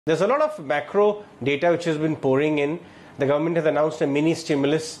There's a lot of macro data which has been pouring in. The government has announced a mini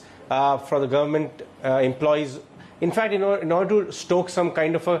stimulus for the government employees. In fact, in order to stoke some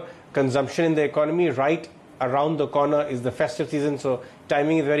kind of a consumption in the economy, right around the corner is the festive season, so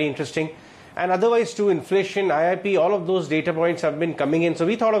timing is very interesting. And otherwise too, inflation, IIP, all of those data points have been coming in. So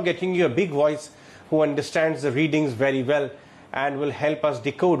we thought of getting you a big voice who understands the readings very well and will help us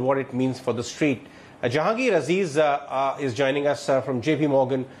decode what it means for the street. Jahangir Aziz is joining us from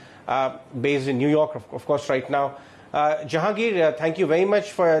JPMorgan, based in New York, of course, right now. Jahangir, thank you very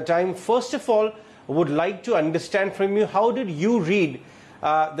much for your time. First of all, would like to understand from you, how did you read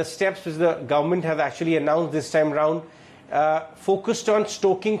the steps which the government has actually announced this time around, focused on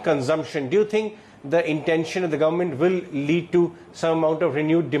stoking consumption? Do you think the intention of the government will lead to some amount of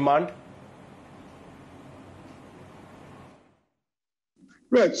renewed demand?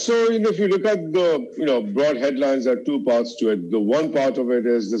 Right. So, if you look at the, broad headlines, there are two parts to it. The one part of it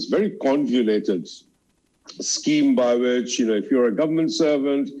is this very convoluted scheme by which, if you're a government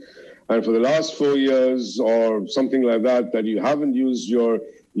servant and for the last 4 years or something like that, that you haven't used your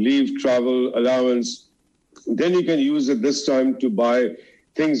leave travel allowance, then you can use it this time to buy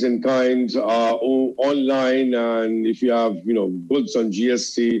things in kind online. And if you have, goods on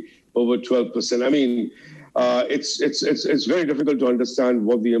GST over 12%, I mean, it's very difficult to understand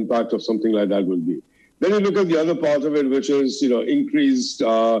what the impact of something like that will be. Then you look at the other part of it, which is increased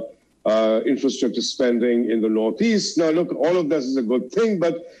infrastructure spending in the Northeast. Now, look, all of this is a good thing,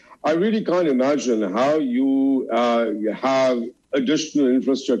 but I really can't imagine how you have additional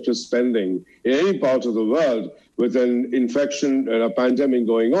infrastructure spending in any part of the world with an infection and a pandemic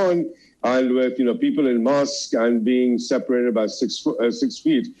going on, and with people in masks and being separated by 6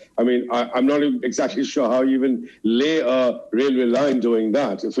 feet. I mean, I'm not exactly sure how you even lay a railway line doing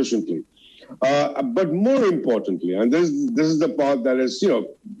that efficiently. But more importantly, and this is the part that is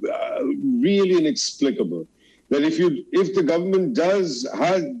really inexplicable, that if the government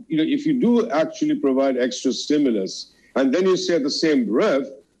if you do actually provide extra stimulus, and then you say at the same breath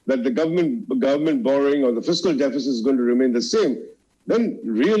that the government borrowing or the fiscal deficit is going to remain the same, then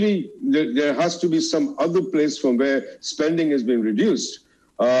really there has to be some other place from where spending has been reduced,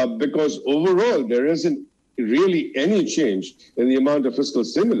 because overall there isn't really any change in the amount of fiscal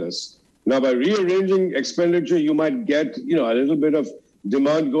stimulus. Now, by rearranging expenditure, you might get a little bit of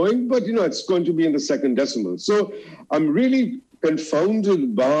demand going, but it's going to be in the second decimal. So I'm really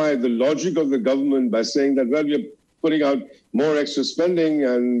confounded by the logic of the government by saying that, well, we're putting out more extra spending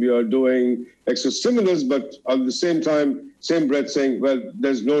and we are doing extra stimulus, but at the same time, same breath saying, well,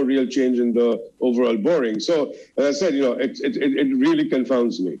 there's no real change in the overall borrowing. So, as I said, it really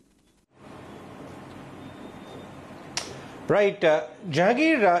confounds me. Right.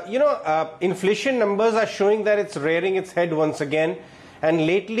 Jahangir, inflation numbers are showing that it's rearing its head once again. And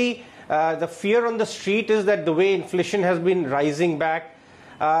lately, the fear on the street is that the way inflation has been rising back,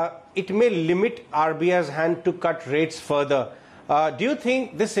 it may limit RBI's hand to cut rates further. Do you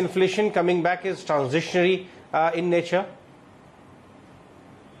think this inflation coming back is transitionary in nature?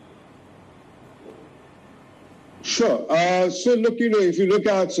 Sure. So look, if you look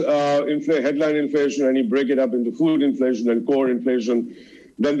at headline inflation and you break it up into food inflation and core inflation,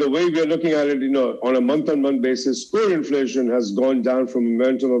 then the way we are looking at it, on a month-on-month basis, core inflation has gone down from a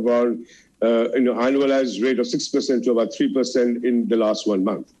momentum of around, annualized rate of 6% to about 3% in the last 1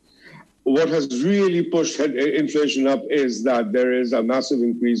 month. What has really pushed inflation up is that there is a massive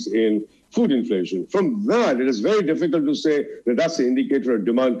increase in food inflation. From that, it is very difficult to say that that's an indicator of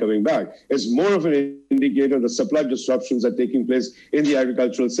demand coming back. It's more of an indicator the supply disruptions are taking place in the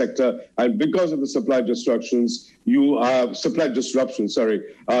agricultural sector, and because of the supply disruptions, you are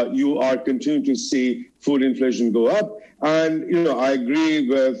continuing to see food inflation go up. And I agree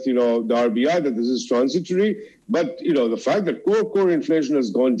with the RBI that this is transitory, but the fact that core inflation has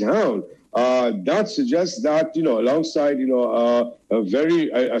gone down, that suggests that alongside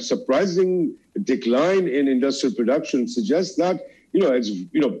a surprising decline in industrial production suggests that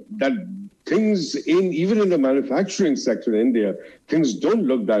that things even in the manufacturing sector in India, things don't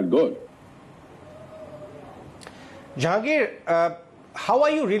look that good. Jahangir, how are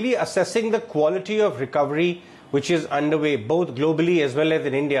you really assessing the quality of recovery which is underway both globally as well as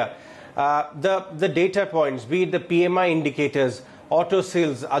in India? The data points, be it the PMI indicators, auto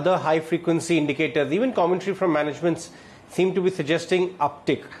sales, other high-frequency indicators, even commentary from managements seem to be suggesting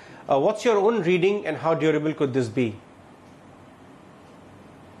uptick. What's your own reading and how durable could this be?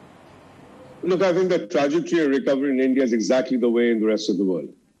 Look, I think the trajectory of recovery in India is exactly the way in the rest of the world.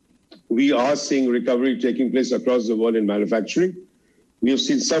 We are seeing recovery taking place across the world in manufacturing. We have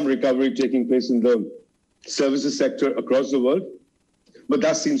seen some recovery taking place in the services sector across the world. but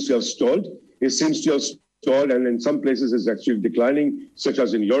that seems to have stalled. It seems to have stalled, and in some places it's actually declining, such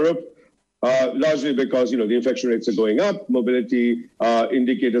as in Europe. Largely because, the infection rates are going up, mobility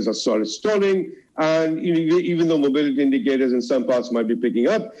indicators are sort of stalling, and even though mobility indicators in some parts might be picking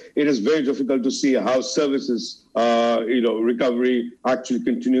up, it is very difficult to see how services, recovery actually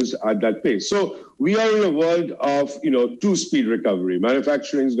continues at that pace. So we are in a world of, two-speed recovery.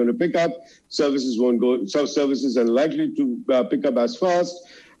 Manufacturing is going to pick up, services won't go, so services are likely to pick up as fast.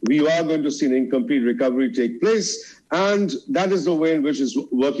 We are going to see an incomplete recovery take place. And that is the way in which it's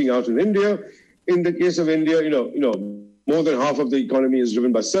working out in India. In the case of India, more than half of the economy is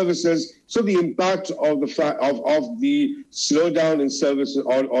driven by services. So the impact of the the slowdown in services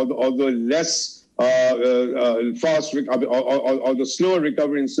or the less fast recovery or the slower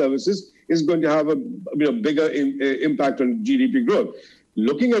recovery in services is going to have a bigger impact on GDP growth.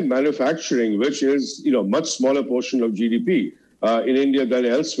 Looking at manufacturing, which is much smaller portion of GDP in India than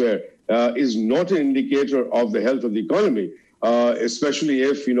elsewhere, is not an indicator of the health of the economy, especially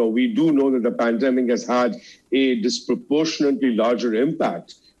if, we do know that the pandemic has had a disproportionately larger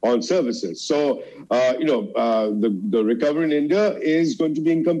impact on services. So, the recovery in India is going to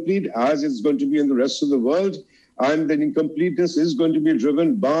be incomplete, as it's going to be in the rest of the world. And the incompleteness is going to be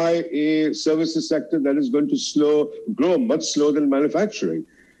driven by a services sector that is going to grow much slower than manufacturing.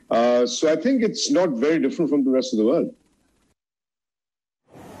 So I think it's not very different from the rest of the world.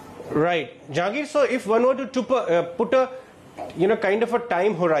 Right. Jahangir, so if one were to put a, kind of a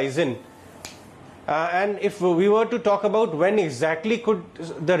time horizon, and if we were to talk about when exactly could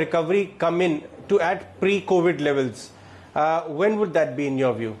the recovery come in to at pre-COVID levels, when would that be in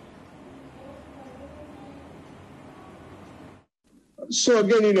your view? So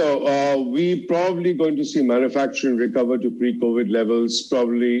again, we probably going to see manufacturing recover to pre-COVID levels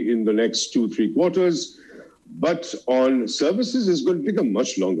probably in the next 2-3 quarters. But on services, it's going to take a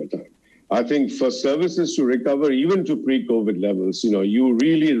much longer time. I think for services to recover even to pre-COVID levels, you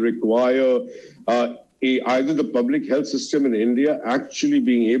really require either the public health system in India actually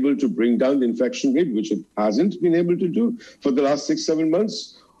being able to bring down the infection rate, which it hasn't been able to do for the last 6-7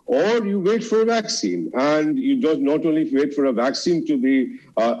 months, or you wait for a vaccine. And you not only wait for a vaccine to be,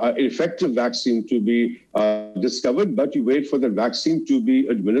 an effective vaccine to be discovered, but you wait for the vaccine to be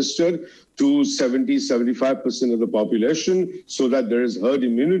administered to 70-75% of the population so that there is herd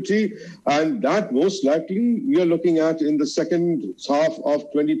immunity. And that most likely we are looking at in the second half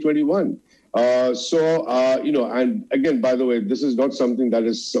of 2021. And again, by the way, this is not something that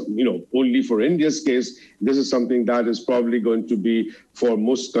is, only for India's case. This is something that is probably going to be for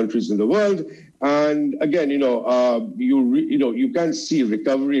most countries in the world. And again, you can't see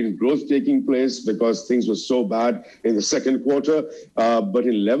recovery and growth taking place because things were so bad in the second quarter. But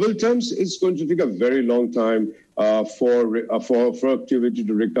in level terms, it's going to take a very long time for activity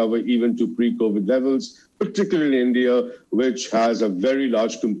to recover even to pre-COVID levels, particularly in India, which has a very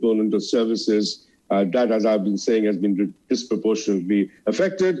large component of services that, as I've been saying, has been disproportionately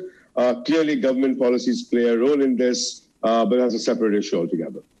affected. Clearly, government policies play a role in this, but that's a separate issue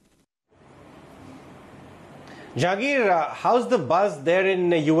altogether. Jahangir, how's the buzz there in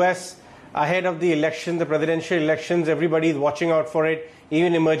the US ahead of the election, the presidential elections? Everybody is watching out for it,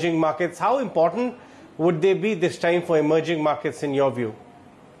 even emerging markets. How important would they be this time for emerging markets in your view?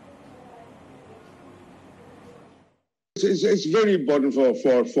 It's very important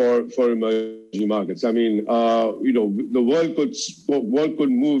for emerging markets. I mean, the world could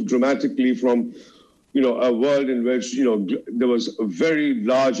move dramatically from a world in which, there was a very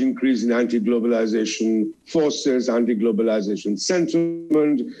large increase in anti-globalization forces, anti-globalization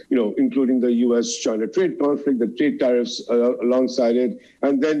sentiment, including the US-China trade conflict, the trade tariffs alongside it.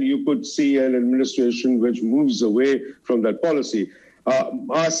 And then you could see an administration which moves away from that policy.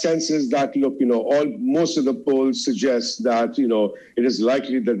 Our sense is that, most of the polls suggest that, it is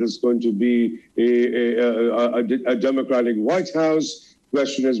likely that there's going to be a Democratic White House.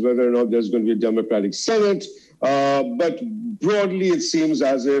 Question is whether or not there's going to be a Democratic Senate. But broadly, it seems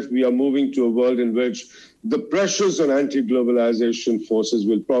as if we are moving to a world in which the pressures on anti-globalization forces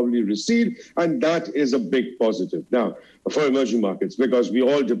will probably recede, and that is a big positive now for emerging markets because we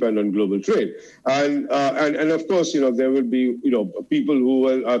all depend on global trade. And of course, there will be people who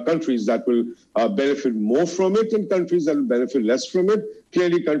will countries that will benefit more from it, and countries that will benefit less from it.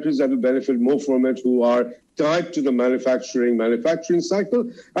 Clearly, countries that will benefit more from it who are tied to the manufacturing cycle,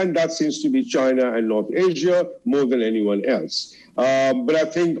 and that seems to be China and North Asia more than anyone else. But I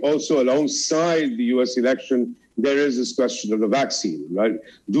think also alongside the US election, there is this question of the vaccine, right?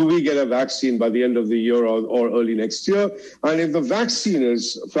 Do we get a vaccine by the end of the year or early next year? And if the vaccine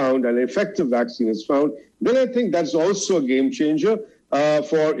is found, an effective vaccine is found, then I think that's also a game changer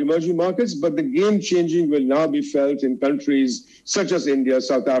for emerging markets, but the game changing will now be felt in countries such as India,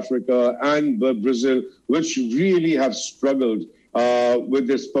 South Africa, and Brazil, which really have struggled with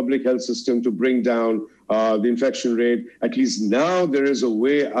this public health system to bring down the infection rate. At least now there is a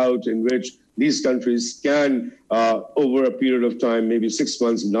way out in which these countries can, over a period of time, maybe 6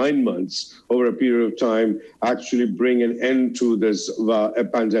 months, 9 months, over a period of time, actually bring an end to this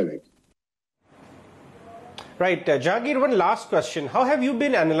pandemic. Right. Jahangir, one last question. How have you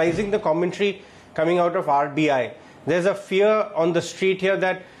been analyzing the commentary coming out of RBI? There's a fear on the street here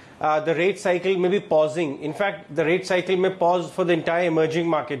that the rate cycle may be pausing. In fact, the rate cycle may pause for the entire emerging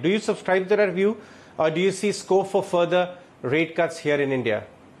market. Do you subscribe to that view, or do you see scope for further rate cuts here in India?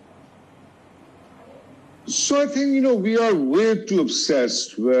 So I think, we are way too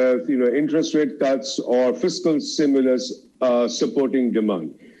obsessed with, interest rate cuts or fiscal stimulus supporting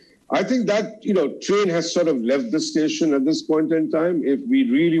demand. I think that, train has sort of left the station at this point in time. If we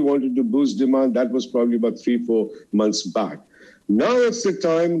really wanted to boost demand, that was probably about 3-4 months back. Now it's the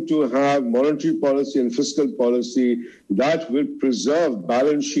time to have monetary policy and fiscal policy that will preserve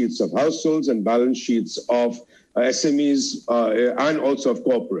balance sheets of households and balance sheets of SMEs and also of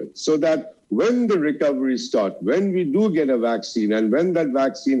corporates, so that when the recovery starts, when we do get a vaccine, and when that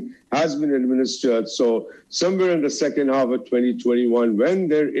vaccine has been administered, so somewhere in the second half of 2021, when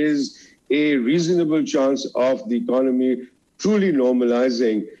there is a reasonable chance of the economy truly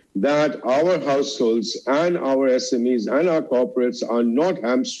normalizing, that our households and our SMEs and our corporates are not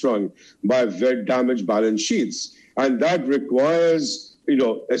hamstrung by very damaged balance sheets. And that requires an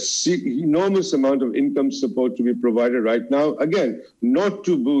enormous amount of income support to be provided right now. Again, not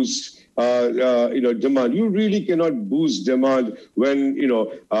to boost demand. You really cannot boost demand when you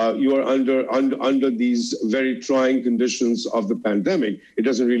are under these very trying conditions of the pandemic. It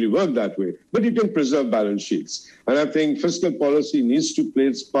doesn't really work that way. But you can preserve balance sheets, and I think fiscal policy needs to play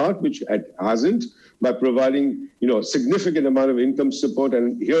its part, which it hasn't, by providing significant amount of income support.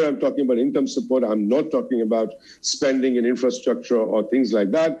 And here I'm talking about income support. I'm not talking about spending in infrastructure or things like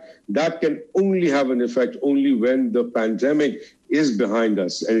that. That can only have an effect only when the pandemic is behind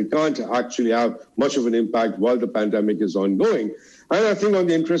us, and it can't actually have much of an impact while the pandemic is ongoing. And I think on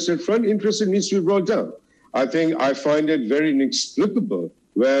the interest rate front, interest rate needs to be brought down. I find it very inexplicable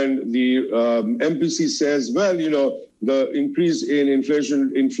when the MPC says, well, the increase in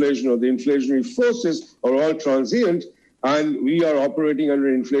inflation or the inflationary forces are all transient, and we are operating under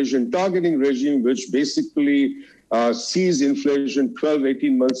an inflation targeting regime, which basically sees inflation 12,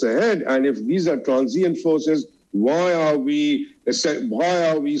 18 months ahead. And if these are transient forces, why are we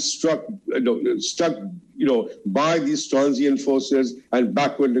struck by these transient forces and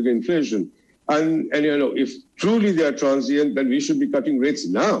backward-looking inflation? And if truly they are transient, then we should be cutting rates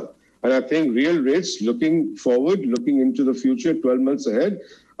now. And I think real rates, looking forward, looking into the future, 12 months ahead,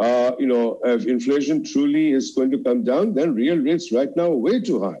 if inflation truly is going to come down, then real rates right now are way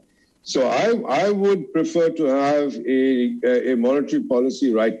too high. So I would prefer to have a monetary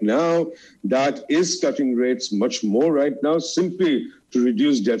policy right now that is cutting rates much more right now, simply to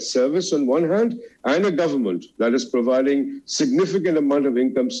reduce debt service on one hand, and a government that is providing significant amount of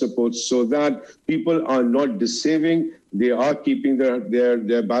income support so that people are not dissaving, they are keeping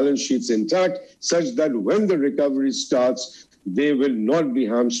their balance sheets intact, such that when the recovery starts, they will not be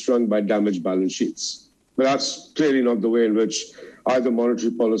hamstrung by damaged balance sheets. But that's clearly not the way in which either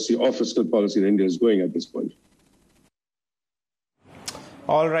monetary policy or fiscal policy in India is going at this point.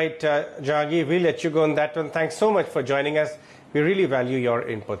 All right, Jahangir, we'll let you go on that one. Thanks so much for joining us. We really value your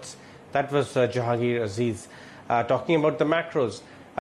inputs. That was Jahangir Aziz talking about the macros.